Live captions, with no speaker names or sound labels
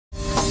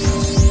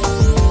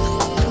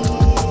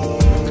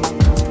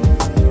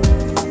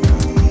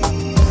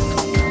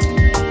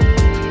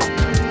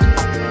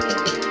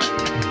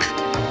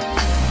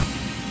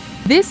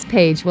This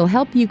page will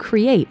help you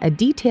create a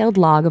detailed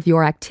log of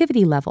your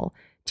activity level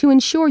to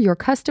ensure your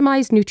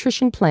customized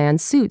nutrition plan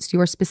suits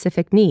your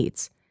specific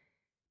needs.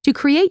 To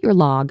create your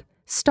log,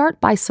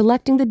 start by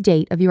selecting the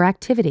date of your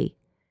activity.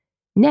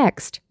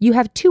 Next, you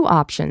have two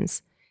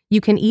options. You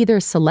can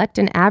either select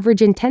an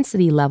average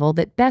intensity level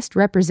that best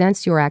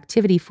represents your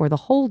activity for the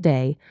whole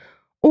day,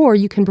 or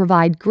you can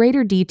provide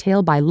greater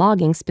detail by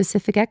logging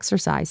specific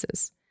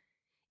exercises.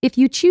 If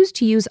you choose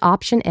to use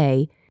option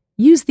A,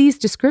 use these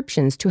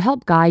descriptions to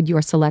help guide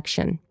your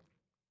selection.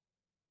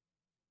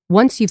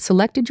 Once you've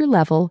selected your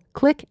level,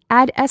 click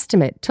Add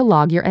Estimate to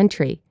log your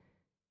entry.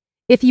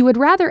 If you would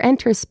rather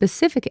enter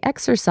specific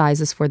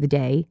exercises for the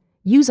day,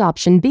 use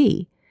option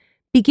B.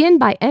 Begin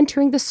by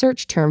entering the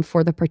search term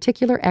for the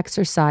particular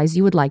exercise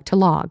you would like to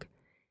log.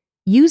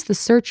 Use the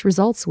search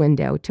results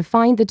window to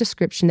find the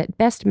description that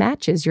best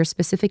matches your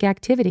specific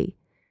activity.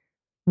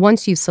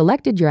 Once you've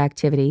selected your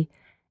activity,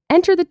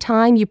 enter the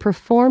time you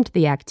performed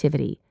the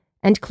activity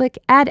and click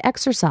Add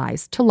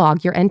Exercise to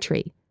log your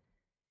entry.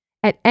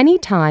 At any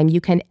time, you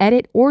can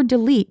edit or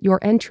delete your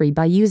entry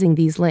by using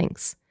these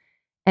links.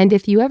 And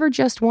if you ever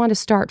just want to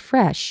start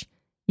fresh,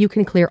 you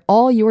can clear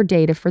all your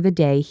data for the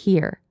day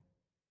here.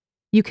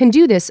 You can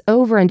do this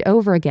over and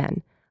over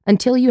again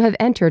until you have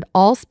entered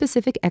all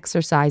specific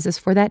exercises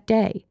for that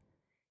day.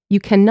 You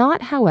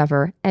cannot,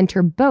 however,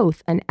 enter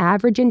both an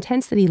average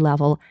intensity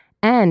level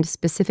and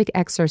specific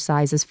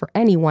exercises for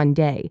any one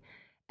day,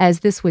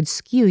 as this would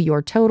skew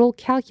your total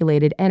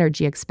calculated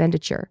energy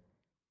expenditure.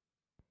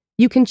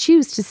 You can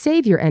choose to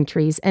save your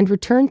entries and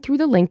return through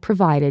the link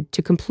provided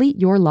to complete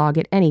your log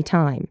at any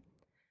time.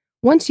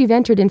 Once you've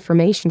entered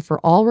information for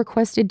all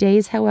requested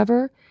days,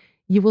 however,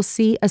 you will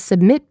see a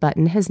Submit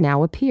button has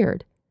now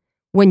appeared.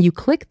 When you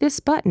click this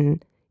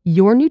button,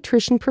 your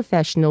nutrition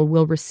professional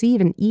will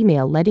receive an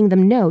email letting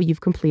them know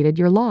you've completed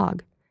your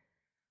log.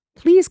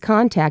 Please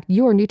contact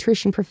your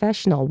nutrition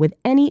professional with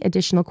any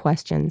additional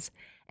questions,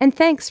 and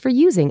thanks for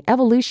using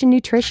Evolution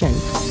Nutrition.